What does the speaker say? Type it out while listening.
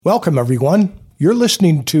Welcome, everyone. You're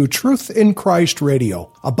listening to Truth in Christ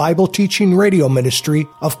Radio, a Bible teaching radio ministry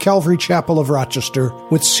of Calvary Chapel of Rochester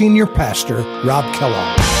with Senior Pastor Rob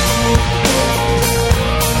Kellogg.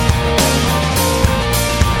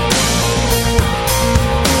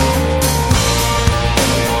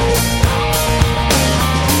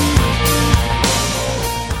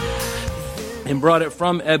 And brought it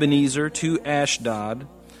from Ebenezer to Ashdod.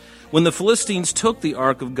 When the Philistines took the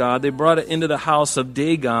ark of God, they brought it into the house of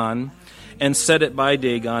Dagon and set it by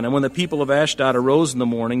Dagon. And when the people of Ashdod arose in the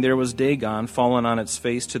morning, there was Dagon fallen on its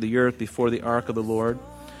face to the earth before the ark of the Lord.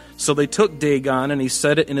 So they took Dagon and he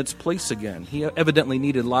set it in its place again. He evidently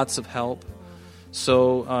needed lots of help.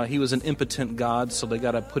 So he was an impotent god, so they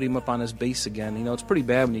got to put him up on his base again. You know, it's pretty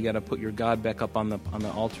bad when you got to put your god back up on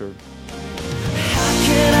the altar. How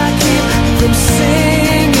can I keep from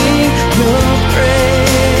singing your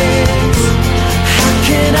praise? How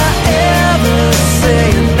can I ever say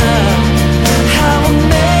enough? How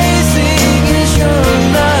amazing is your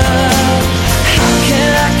love? How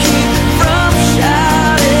can I keep from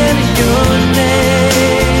shouting your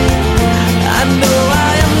name? I know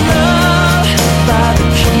I am loved by the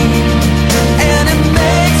King, and it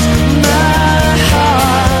makes my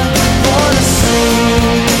heart wanna sing.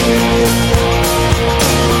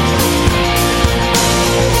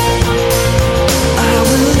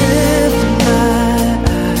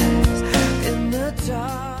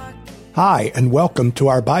 Hi, and welcome to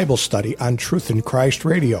our Bible study on Truth in Christ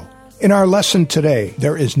Radio. In our lesson today,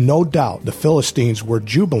 there is no doubt the Philistines were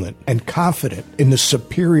jubilant and confident in the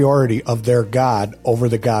superiority of their God over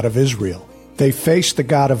the God of Israel. They faced the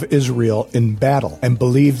God of Israel in battle and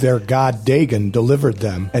believed their God Dagon delivered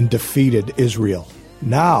them and defeated Israel.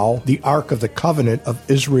 Now, the Ark of the Covenant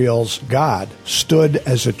of Israel's God stood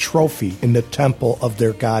as a trophy in the temple of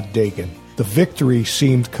their God Dagon. The victory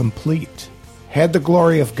seemed complete. Had the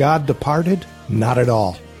glory of God departed? Not at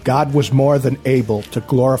all. God was more than able to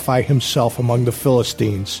glorify himself among the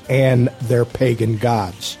Philistines and their pagan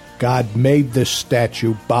gods. God made this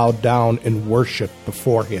statue bow down in worship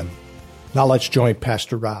before him. Now let's join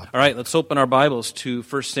Pastor Rob. All right, let's open our Bibles to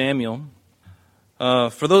 1 Samuel.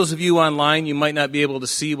 For those of you online, you might not be able to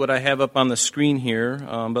see what I have up on the screen here,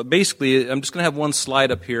 but basically I'm just going to have one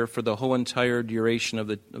slide up here for the whole entire duration of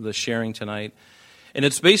the sharing tonight. And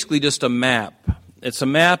it's basically just a map. It's a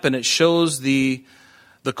map, and it shows the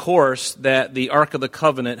course that the Ark of the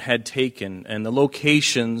Covenant had taken and the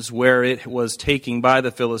locations where it was taken by the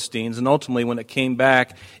Philistines, and ultimately when it came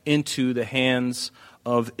back into the hands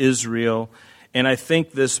of Israel. And I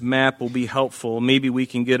think this map will be helpful. Maybe we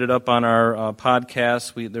can get it up on our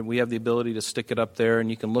podcast. We have the ability to stick it up there, and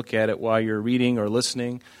you can look at it while you're reading or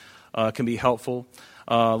listening. It can be helpful.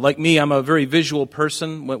 Like me, I'm a very visual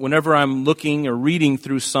person. Whenever I'm looking or reading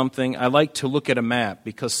through something, I like to look at a map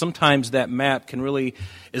because sometimes that map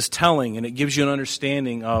is telling, and it gives you an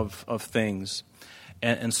understanding of things.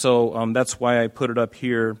 And so that's why I put it up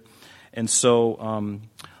here. And so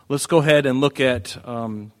let's go ahead and look at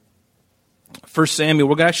 1 Samuel.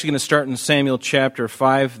 We're actually going to start in Samuel chapter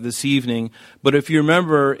 5 this evening. But if you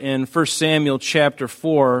remember in 1 Samuel chapter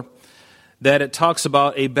 4, that it talks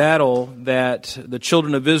about a battle that the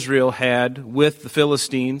children of Israel had with the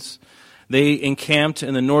Philistines. They encamped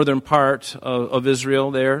in the northern part of Israel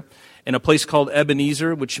there in a place called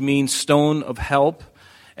Ebenezer, which means stone of help.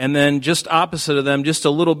 And then just opposite of them, just a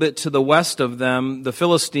little bit to the west of them, the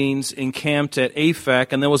Philistines encamped at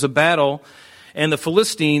Aphek, and there was a battle, and the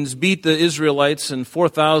Philistines beat the Israelites, and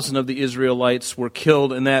 4,000 of the Israelites were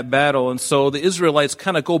killed in that battle. And so the Israelites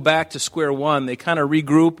kind of go back to square one. They kind of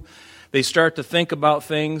regroup. They start to think about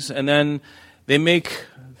things, and then they make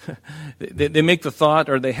the thought,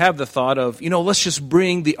 or they have the thought of, let's just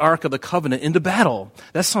bring the Ark of the Covenant into battle.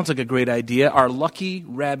 That sounds like a great idea. Our lucky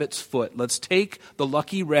rabbit's foot. Let's take the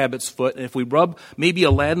lucky rabbit's foot, and if we rub maybe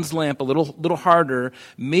Aladdin's lamp a little harder,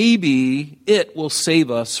 maybe it will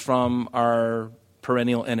save us from our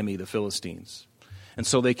perennial enemy, the Philistines. And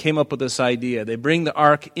so they came up with this idea. They bring the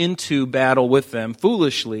Ark into battle with them,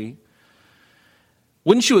 foolishly.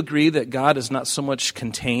 Wouldn't you agree that God is not so much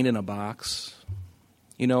contained in a box?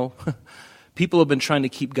 People have been trying to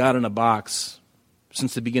keep God in a box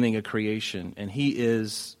since the beginning of creation, and he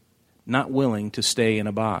is not willing to stay in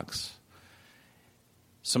a box.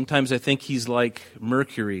 Sometimes I think he's like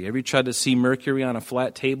Mercury. Have you tried to see Mercury on a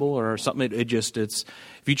flat table or something? If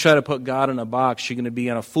you try to put God in a box, you're going to be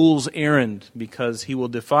on a fool's errand because he will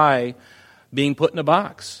defy being put in a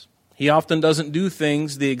box. He often doesn't do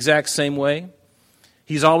things the exact same way.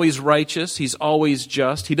 He's always righteous. He's always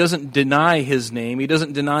just. He doesn't deny his name. He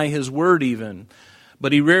doesn't deny his word even.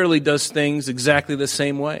 But he rarely does things exactly the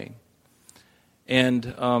same way.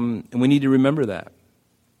 And we need to remember that.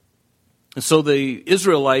 And so the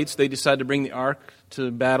Israelites, they decide to bring the ark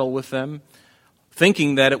to battle with them,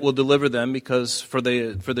 thinking that it will deliver them, because for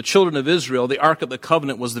the children of Israel, the Ark of the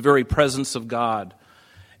Covenant was the very presence of God.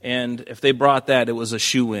 And if they brought that, it was a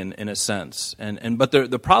shoo-in a sense. But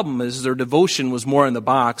the problem is their devotion was more in the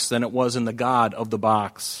box than it was in the God of the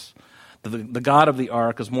box. The God of the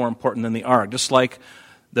Ark is more important than the Ark. Just like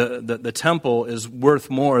the temple is worth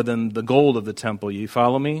more than the gold of the temple. You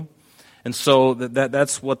follow me? And so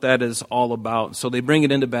that's what that is all about. So they bring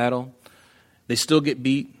it into battle. They still get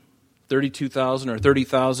beat. 32,000 or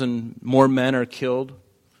 30,000 more men are killed.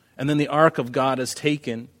 And then the ark of God is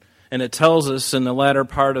taken. And it tells us in the latter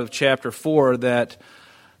part of chapter 4 that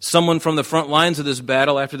someone from the front lines of this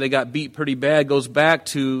battle, after they got beat pretty bad, goes back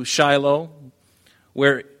to Shiloh,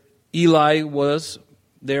 where Eli was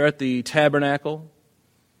there at the tabernacle.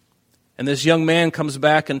 And this young man comes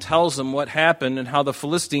back and tells them what happened and how the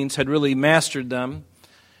Philistines had really mastered them.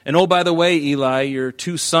 And oh, by the way, Eli, your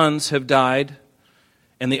 2 sons have died.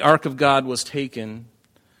 And the ark of God was taken.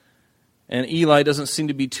 And Eli doesn't seem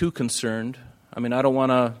to be too concerned. I mean, I don't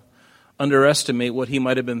want to underestimate what he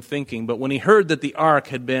might have been thinking. But when he heard that the ark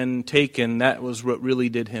had been taken, that was what really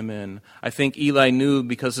did him in. I think Eli knew,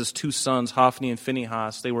 because his 2 sons, Hophni and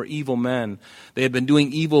Phinehas, they were evil men. They had been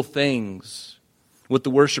doing evil things with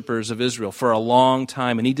the worshipers of Israel for a long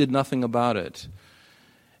time, and he did nothing about it.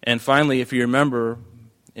 And finally, if you remember,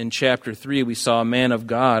 in chapter 3, we saw a man of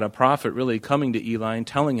God, a prophet, really coming to Eli and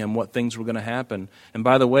telling him what things were going to happen. And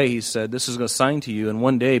by the way, he said, this is a sign to you, and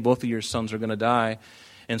one day both of your sons are going to die.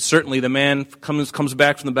 And certainly the man comes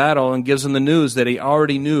back from the battle and gives him the news that he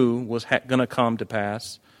already knew was going to come to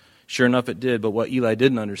pass. Sure enough, it did. But what Eli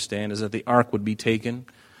didn't understand is that the ark would be taken.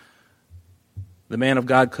 The man of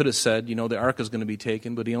God could have said, the ark is going to be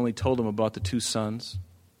taken, but he only told him about the 2 sons.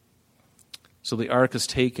 So the ark is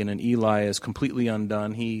taken, and Eli is completely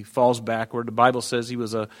undone. He falls backward. The Bible says he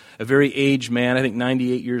was a very aged man, I think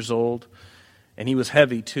 98 years old. And he was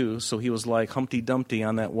heavy, too, so he was like Humpty Dumpty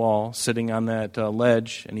on that wall, sitting on that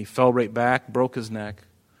ledge. And he fell right back, broke his neck,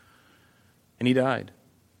 and he died.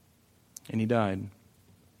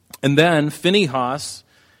 And then Phinehas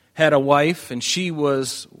had a wife, and she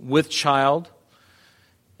was with child.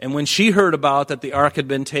 And when she heard about that the ark had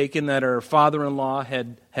been taken, that her father-in-law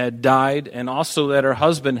had died, and also that her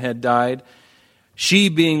husband had died, she,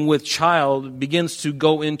 being with child, begins to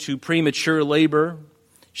go into premature labor.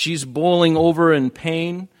 She's boiling over in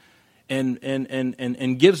pain and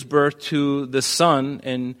gives birth to the son,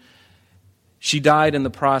 and she died in the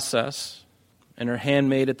process. And her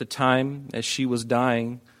handmaid at the time, as she was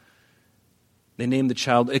dying, they named the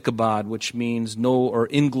child Ichabod, which means no, or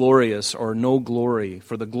inglorious, or no glory.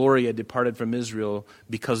 For the glory had departed from Israel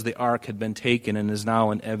because the ark had been taken and is now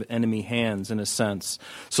in enemy hands, in a sense.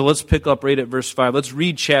 So let's pick up right at verse 5. Let's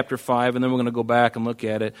read chapter 5, and then we're going to go back and look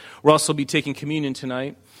at it. We'll also be taking communion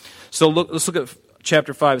tonight. So let's look at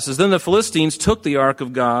chapter 5. It says, Then the Philistines took the ark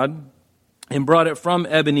of God and brought it from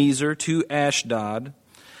Ebenezer to Ashdod.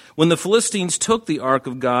 When the Philistines took the ark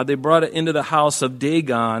of God, they brought it into the house of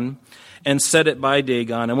Dagon and set it by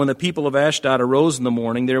Dagon. And when the people of Ashdod arose in the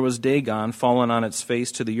morning, there was Dagon fallen on its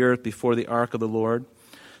face to the earth before the ark of the Lord.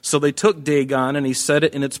 So they took Dagon, and he set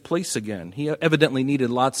it in its place again. He evidently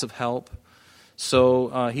needed lots of help.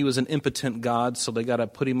 So he was an impotent god, so they got to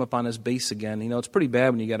put him up on his base again. It's pretty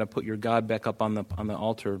bad when you got to put your god back up on the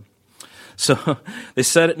altar. So they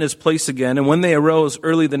set it in its place again, and when they arose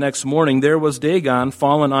early the next morning, there was Dagon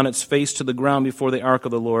fallen on its face to the ground before the ark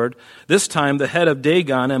of the Lord. This time the head of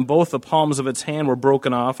Dagon and both the palms of its hand were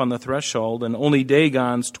broken off on the threshold, and only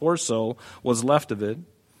Dagon's torso was left of it.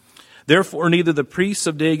 Therefore neither the priests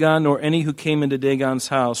of Dagon nor any who came into Dagon's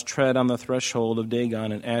house tread on the threshold of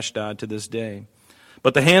Dagon in Ashdod to this day.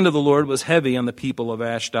 But the hand of the Lord was heavy on the people of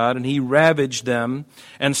Ashdod, and he ravaged them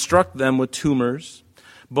and struck them with tumors,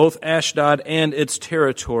 both Ashdod and its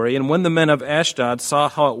territory. And when the men of Ashdod saw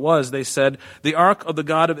how it was, they said, The ark of the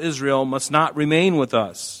God of Israel must not remain with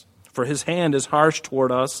us, for his hand is harsh toward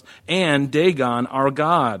us, and Dagon our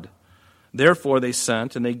God. Therefore they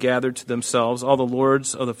sent, and they gathered to themselves all the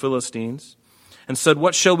lords of the Philistines, and said,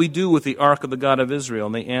 What shall we do with the ark of the God of Israel?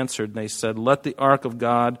 And they answered, and they said, Let the ark of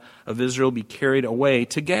God of Israel be carried away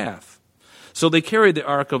to Gath. So they carried the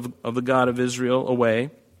ark of the God of Israel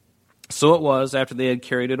away. So it was, after they had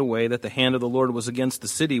carried it away, that the hand of the Lord was against the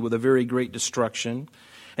city with a very great destruction.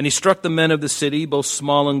 And he struck the men of the city, both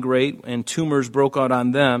small and great, and tumors broke out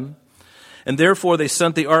on them. And therefore they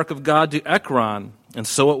sent the ark of God to Ekron. And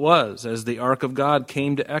so it was, as the ark of God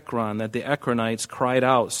came to Ekron, that the Ekronites cried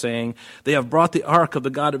out, saying, They have brought the ark of the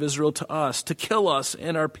God of Israel to us, to kill us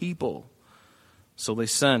and our people. So they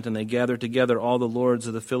sent, and they gathered together all the lords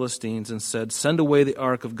of the Philistines and said, "Send away the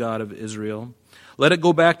ark of God of Israel. Let it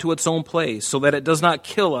go back to its own place, so that it does not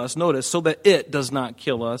kill us." Notice, so that it does not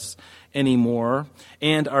kill us anymore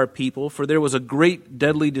and our people. For there was a great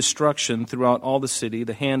deadly destruction throughout all the city.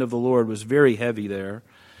 The hand of the Lord was very heavy there.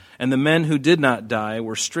 And the men who did not die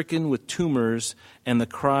were stricken with tumors, and the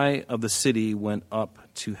cry of the city went up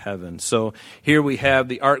to heaven. So here we have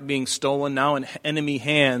the ark being stolen, now in enemy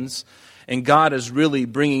hands, and God is really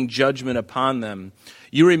bringing judgment upon them.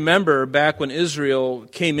 You remember back when Israel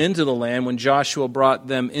came into the land, when Joshua brought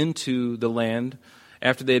them into the land,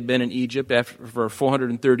 after they had been in Egypt for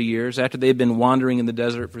 430 years, after they had been wandering in the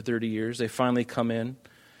desert for 30 years, they finally come in.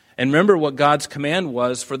 And remember what God's command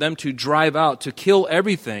was for them to drive out, to kill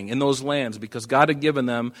everything in those lands, because God had given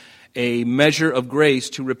them a measure of grace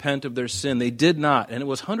to repent of their sin. They did not, and it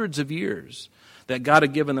was hundreds of years that God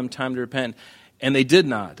had given them time to repent. And they did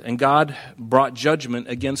not. And God brought judgment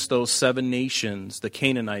against those 7 nations, the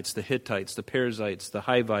Canaanites, the Hittites, the Perizzites, the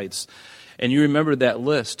Hivites. And you remember that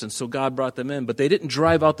list. And so God brought them in. But they didn't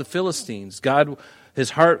drive out the Philistines. God,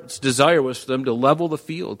 his heart's desire was for them to level the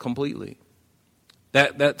field completely.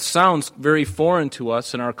 That sounds very foreign to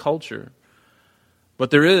us in our culture. But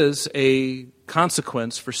there is a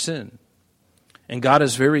consequence for sin. And God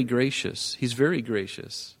is very gracious. He's very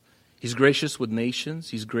gracious. He's gracious with nations.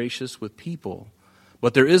 He's gracious with people.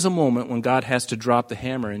 But there is a moment when God has to drop the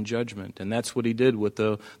hammer in judgment. And that's what he did with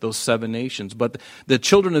those 7 nations. But the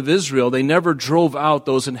children of Israel, they never drove out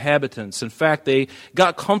those inhabitants. In fact, they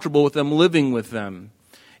got comfortable with them living with them.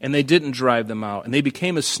 And they didn't drive them out. And they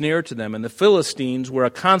became a snare to them. And the Philistines were a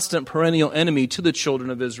constant perennial enemy to the children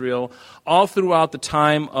of Israel all throughout the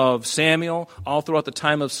time of Samuel, all throughout the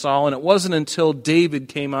time of Saul. And it wasn't until David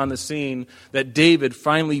came on the scene that David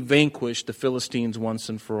finally vanquished the Philistines once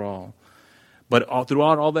and for all. But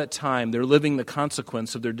throughout all that time, they're living the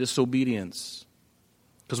consequence of their disobedience.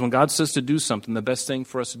 Because when God says to do something, the best thing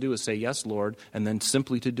for us to do is say, "Yes, Lord," and then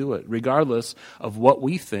simply to do it, regardless of what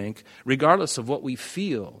we think, regardless of what we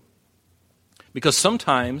feel. Because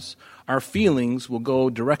sometimes our feelings will go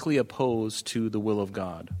directly opposed to the will of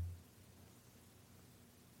God.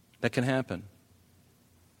 That can happen.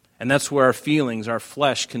 And that's where our feelings, our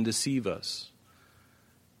flesh, can deceive us.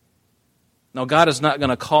 Now, God is not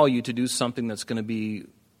going to call you to do something that's going to be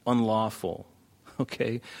unlawful.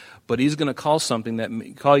 Okay, but he's going to call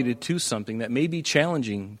you to do something that may be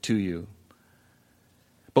challenging to you.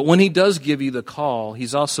 But when he does give you the call,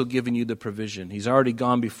 he's also given you the provision. He's already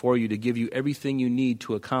gone before you to give you everything you need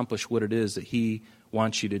to accomplish what it is that he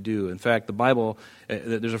wants you to do. In fact, the Bible,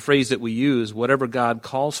 there's a phrase that we use, whatever God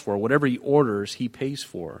calls for, whatever he orders, he pays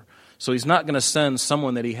for. So he's not going to send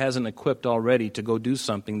someone that he hasn't equipped already to go do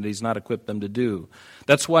something that he's not equipped them to do.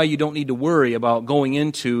 That's why you don't need to worry about going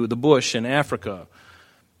into the bush in Africa.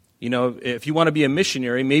 You know, if you want to be a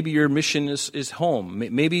missionary, maybe your mission is home.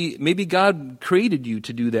 Maybe God created you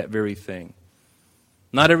to do that very thing.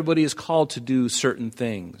 Not everybody is called to do certain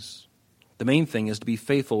things. The main thing is to be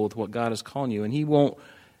faithful with what God is calling you, and he won't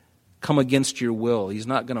come against your will. He's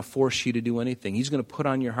not going to force you to do anything. He's going to put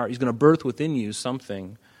on your heart, he's going to birth within you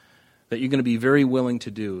something that you're going to be very willing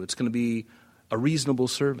to do. It's going to be a reasonable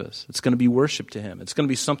service. It's going to be worship to him. It's going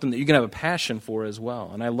to be something that you're going to have a passion for as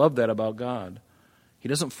well. And I love that about God. He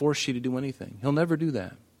doesn't force you to do anything. He'll never do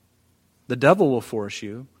that. The devil will force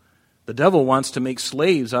you. The devil wants to make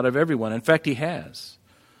slaves out of everyone. In fact, he has.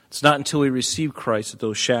 It's not until we receive Christ that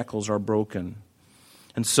those shackles are broken.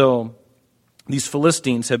 And so these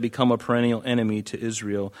Philistines have become a perennial enemy to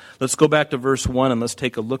Israel. Let's go back to verse 1 and let's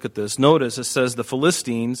take a look at this. Notice it says the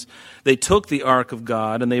Philistines, they took the ark of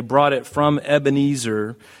God and they brought it from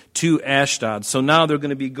Ebenezer to Ashdod. So now they're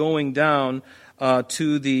going to be going down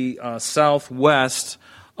to the southwest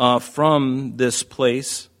from this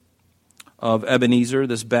place of Ebenezer,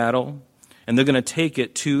 this battle, and they're going to take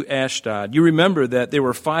it to Ashdod. You remember that there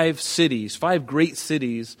were 5 great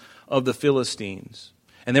cities of the Philistines.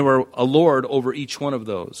 And there were a lord over each one of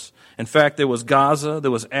those. In fact, there was Gaza,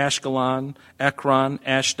 there was Ashkelon, Ekron,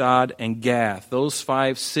 Ashdod, and Gath. Those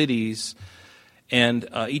 5 cities, and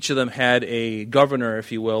each of them had a governor,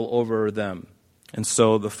 if you will, over them. And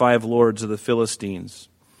so the 5 lords of the Philistines.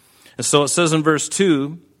 And so it says in verse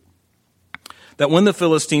 2 that when the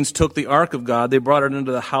Philistines took the ark of God, they brought it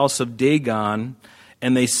into the house of Dagon,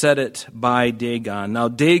 and they set it by Dagon. Now,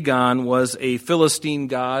 Dagon was a Philistine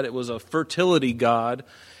god. It was a fertility god.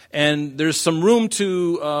 And there's some room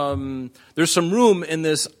in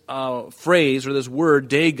this phrase or this word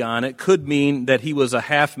Dagon. It could mean that he was a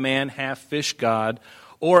half man, half fish god,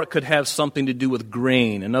 or it could have something to do with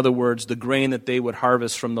grain. In other words, the grain that they would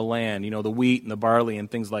harvest from the land, the wheat and the barley and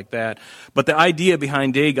things like that. But the idea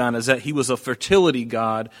behind Dagon is that he was a fertility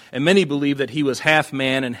god, and many believe that he was half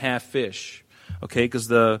man and half fish. Okay, because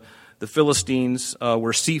the Philistines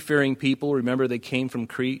were seafaring people. Remember, they came from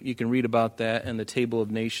Crete. You can read about that in the Table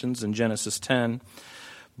of Nations in Genesis 10.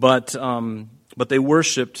 But they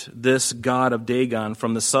worshipped this god of Dagon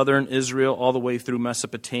from the southern Israel all the way through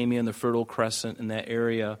Mesopotamia and the Fertile Crescent in that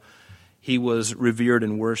area. He was revered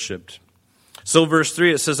and worshipped. So verse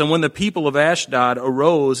 3, it says, and when the people of Ashdod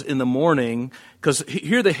arose in the morning, because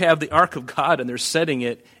here they have the ark of God and they're setting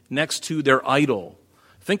it next to their idol.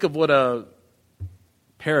 Think of what a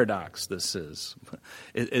paradox this is.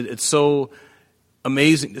 It's so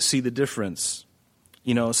amazing to see the difference.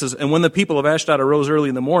 It says, and when the people of Ashdod arose early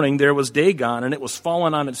in the morning, there was Dagon, and it was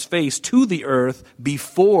fallen on its face to the earth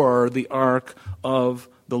before the ark of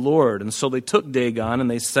the Lord. And so they took Dagon and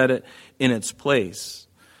they set it in its place.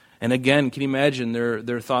 And again, can you imagine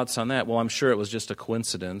their thoughts on that? Well, I'm sure it was just a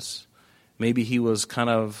coincidence. Maybe he was kind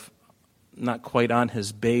of not quite on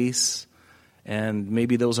his base. And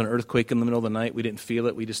maybe there was an earthquake in the middle of the night. We didn't feel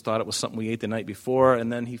it. We just thought it was something we ate the night before.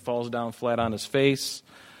 And then he falls down flat on his face.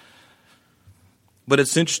 But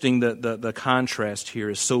it's interesting that the contrast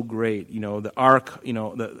here is so great. The ark,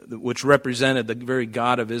 which represented the very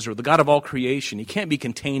God of Israel, the God of all creation. He can't be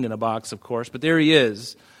contained in a box, of course, but there he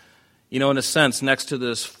is, in a sense, next to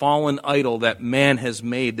this fallen idol that man has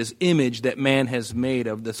made, this image that man has made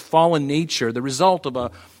of this fallen nature, the result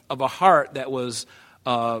of a heart that was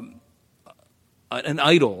an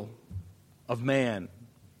idol of man,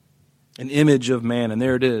 an image of man. And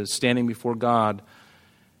there it is, standing before God.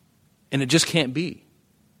 And it just can't be.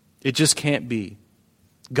 It just can't be.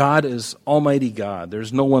 God is Almighty God.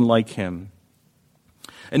 There's no one like Him.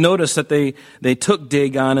 And notice that they took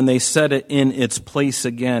Dagon and they set it in its place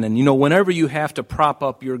again. And whenever you have to prop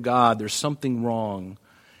up your God, there's something wrong.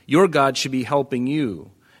 Your God should be helping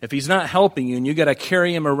you. If He's not helping you and you got to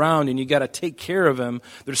carry Him around and you got to take care of Him,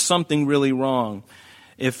 there's something really wrong.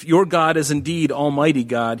 If your God is indeed Almighty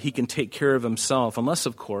God, He can take care of Himself, unless,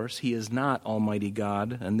 of course, He is not Almighty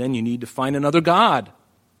God, and then you need to find another God.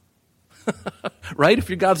 Right? If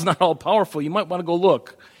your God's not all-powerful, you might want to go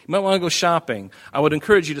look. You might want to go shopping. I would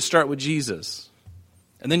encourage you to start with Jesus.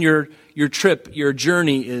 And then your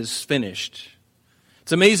journey is finished.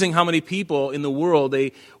 It's amazing how many people in the world,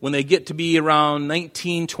 when they get to be around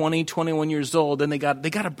 19, 20, 21 years old, then they got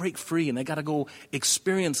to break free and they got to go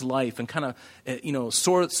experience life and kind of,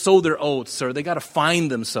 sow their oats, or they got to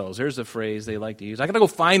find themselves. Here's a phrase they like to use. I got to go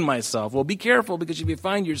find myself. Well, be careful, because if you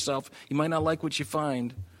find yourself, you might not like what you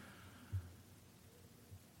find.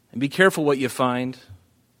 And be careful what you find.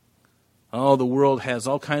 Oh, the world has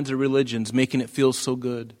all kinds of religions making it feel so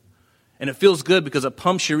good. And it feels good because it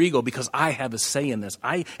pumps your ego, because I have a say in this.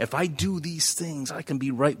 If I do these things, I can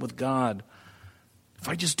be right with God. If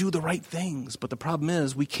I just do the right things. But the problem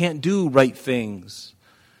is, we can't do right things.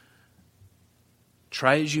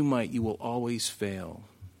 Try as you might, you will always fail.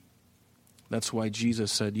 That's why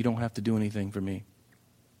Jesus said, you don't have to do anything for me.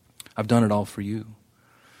 I've done it all for you.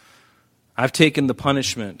 I've taken the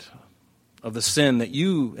punishment of the sin that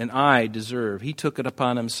you and I deserve. He took it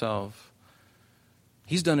upon Himself.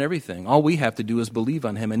 He's done everything. All we have to do is believe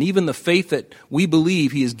on Him. And even the faith that we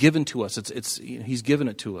believe He has given to us, He's given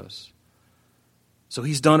it to us. So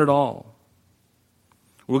He's done it all.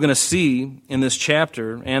 We're going to see in this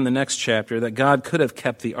chapter and the next chapter that God could have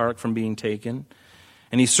kept the ark from being taken.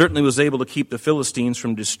 And He certainly was able to keep the Philistines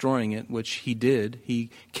from destroying it, which He did. He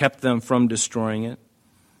kept them from destroying it.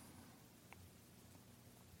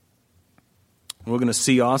 We're going to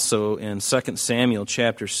see also in 2 Samuel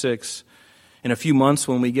chapter 6, in a few months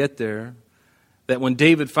when we get there, that when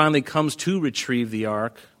David finally comes to retrieve the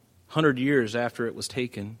ark, 100 years after it was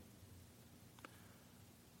taken,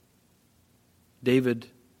 David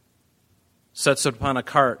sets it upon a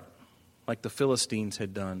cart like the Philistines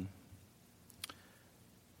had done.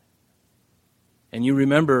 And you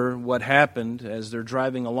remember what happened as they're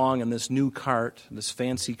driving along in this new cart, this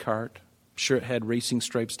fancy cart. I'm sure it had racing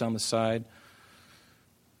stripes down the side.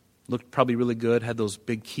 Looked probably really good, had those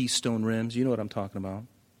big Keystone rims. You know what I'm talking about,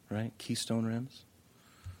 right? Keystone rims.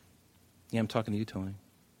 Yeah, I'm talking to you, Tony.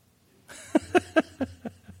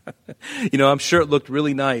 I'm sure it looked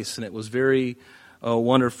really nice, and it was very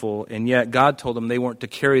wonderful. And yet God told them they weren't to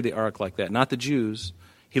carry the ark like that. Not the Jews.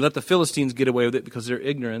 He let the Philistines get away with it because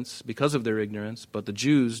of their ignorance, but the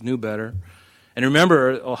Jews knew better. And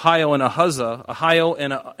remember, Ahio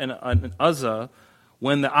and Uzzah,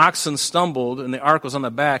 when the oxen stumbled and the ark was on the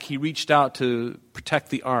back, he reached out to protect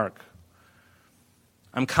the ark.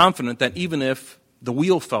 I'm confident that even if the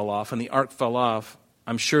wheel fell off and the ark fell off,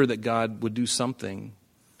 I'm sure that God would do something.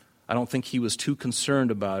 I don't think he was too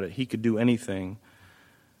concerned about it. He could do anything.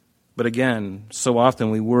 But again, so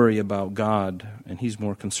often we worry about God, and he's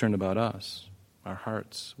more concerned about us, our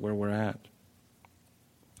hearts, where we're at.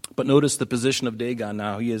 But notice the position of Dagon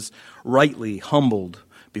now. He is rightly humbled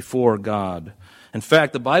before God. In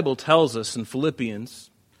fact, the Bible tells us in Philippians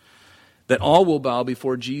that all will bow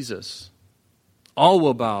before Jesus. All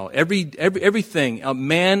will bow. Everything.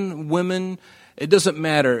 Man, women, it doesn't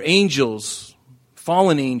matter. Angels,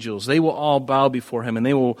 fallen angels, they will all bow before him and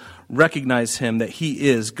they will recognize him that he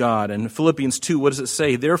is God. And in Philippians 2, what does it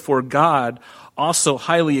say? Therefore God also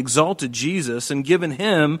highly exalted Jesus and given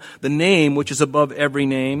him the name which is above every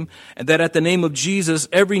name, and that at the name of Jesus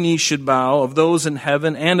every knee should bow, of those in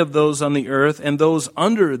heaven and of those on the earth and those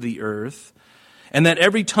under the earth, and that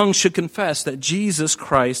every tongue should confess that Jesus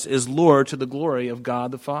Christ is Lord, to the glory of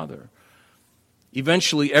God the Father.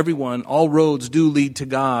 Eventually everyone, all roads do lead to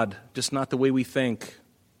God, just not the way we think.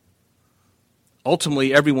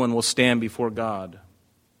 Ultimately everyone will stand before God.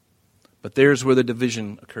 But there's where the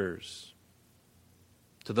division occurs.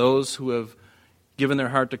 To those who have given their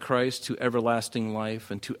heart to Christ, to everlasting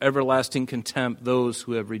life, and to everlasting contempt, those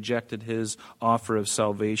who have rejected his offer of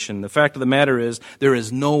salvation. The fact of the matter is, there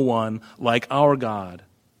is no one like our God.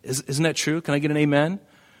 Isn't that true? Can I get an amen?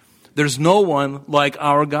 There's no one like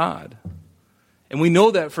our God. And we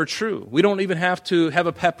know that for true. We don't even have to have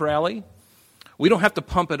a pep rally. We don't have to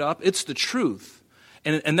pump it up. It's the truth.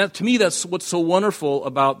 And that, to me, that's what's so wonderful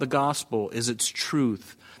about the gospel, is its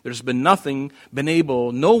truth. There's been no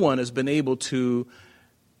one has been able to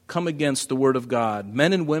come against the Word of God.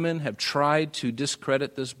 Men and women have tried to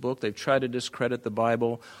discredit this book. They've tried to discredit the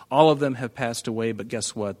Bible. All of them have passed away, but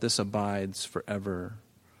guess what? This abides forever.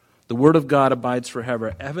 The Word of God abides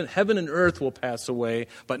forever. Heaven and earth will pass away,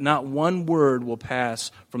 but not one word will pass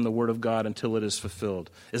from the Word of God until it is fulfilled.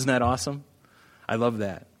 Isn't that awesome? I love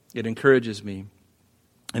that. It encourages me,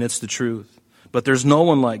 and it's the truth. But there's no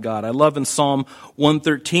one like God. I love in Psalm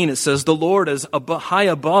 113, it says, the Lord is high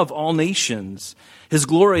above all nations, his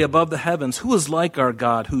glory above the heavens. Who is like our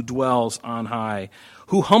God, who dwells on high,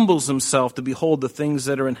 who humbles himself to behold the things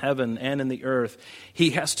that are in heaven and in the earth?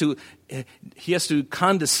 He has to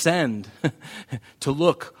condescend to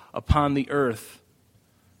look upon the earth.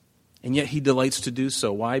 And yet he delights to do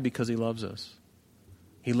so. Why? Because he loves us.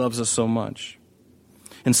 He loves us so much.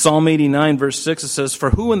 In Psalm 89, verse 6, it says,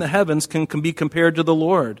 for who in the heavens can be compared to the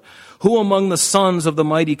Lord? Who among the sons of the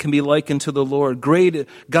mighty can be likened to the Lord?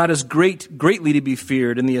 God is greatly to be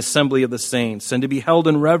feared in the assembly of the saints, and to be held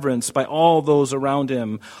in reverence by all those around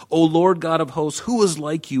him. O Lord God of hosts, who is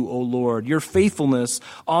like you, O Lord? Your faithfulness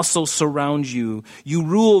also surrounds you. You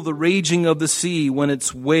rule the raging of the sea. When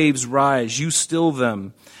its waves rise, you still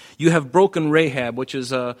them. You have broken Rahab, which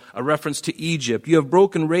is a reference to Egypt. You have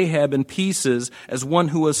broken Rahab in pieces as one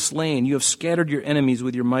who was slain. You have scattered your enemies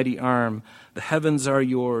with your mighty arm. The heavens are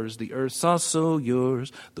yours, the earth's also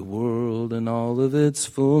yours, the world and all of its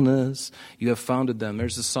fullness. You have founded them.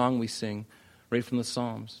 There's the song we sing right from the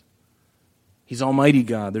Psalms. He's Almighty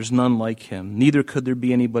God. There's none like him. Neither could there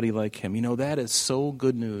be anybody like him. You know, that is so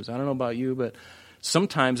good news. I don't know about you, but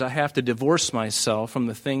sometimes I have to divorce myself from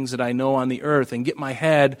the things that I know on the earth and get my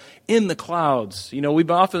head in the clouds. You know,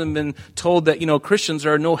 we've often been told that, Christians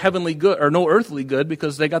are no heavenly good or no earthly good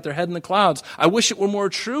because they got their head in the clouds. I wish it were more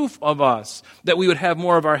true of us that we would have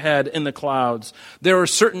more of our head in the clouds. There are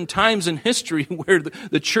certain times in history where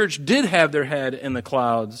the church did have their head in the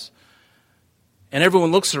clouds. And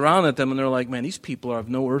everyone looks around at them and they're like, man, these people are of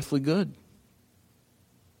no earthly good.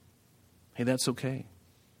 Hey, that's okay.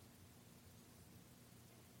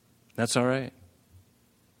 That's all right.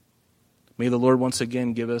 May the Lord once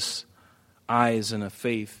again give us eyes and a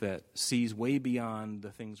faith that sees way beyond the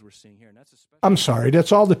things we're seeing here. And I'm sorry,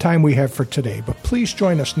 that's all the time we have for today, but please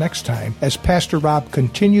join us next time as Pastor Rob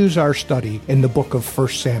continues our study in the book of 1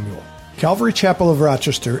 Samuel. Calvary Chapel of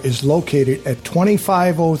Rochester is located at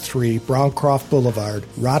 2503 Browncroft Boulevard,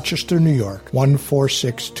 Rochester, New York,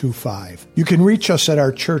 14625. You can reach us at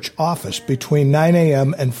our church office between 9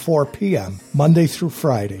 a.m. and 4 p.m., Monday through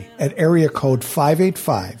Friday, at area code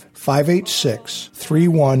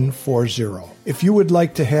 585-586-3140. If you would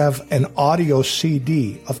like to have an audio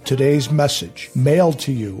CD of today's message mailed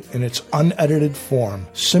to you in its unedited form,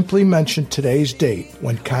 simply mention today's date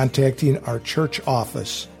when contacting our church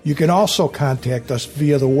office. You can also contact us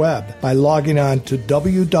via the web by logging on to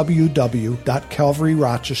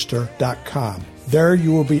www.calvaryrochester.com. There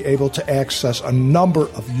you will be able to access a number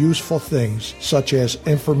of useful things, such as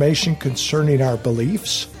information concerning our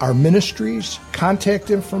beliefs, our ministries,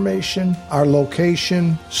 contact information, our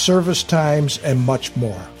location, service times, and much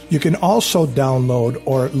more. You can also download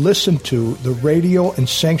or listen to the radio and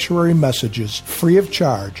sanctuary messages free of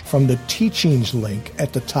charge from the teachings link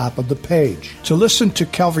at the top of the page. To listen to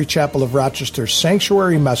Calvary Chapel of Rochester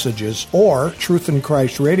sanctuary messages or Truth in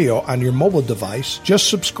Christ Radio on your mobile device, just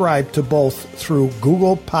subscribe to both through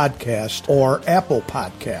Google Podcast or Apple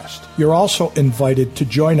Podcast. You're also invited to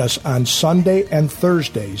join us on Sunday and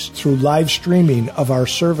Thursdays through live streaming of our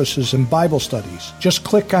services and Bible studies. Just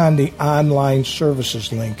click on the online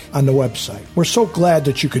services link on the website. We're so glad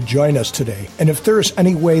that you could join us today. And if there is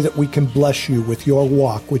any way that we can bless you with your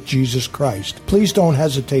walk with Jesus Christ, please don't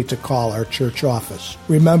hesitate to call our church office.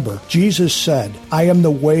 Remember, Jesus said, "I am the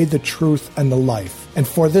way, the truth, and the life. And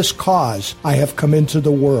for this cause I have come into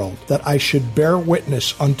the world, that I should bear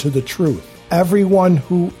witness unto the truth. Everyone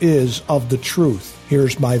who is of the truth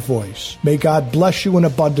hears my voice." May God bless you in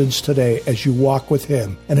abundance today as you walk with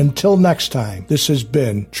Him. And until next time, this has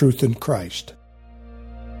been Truth in Christ.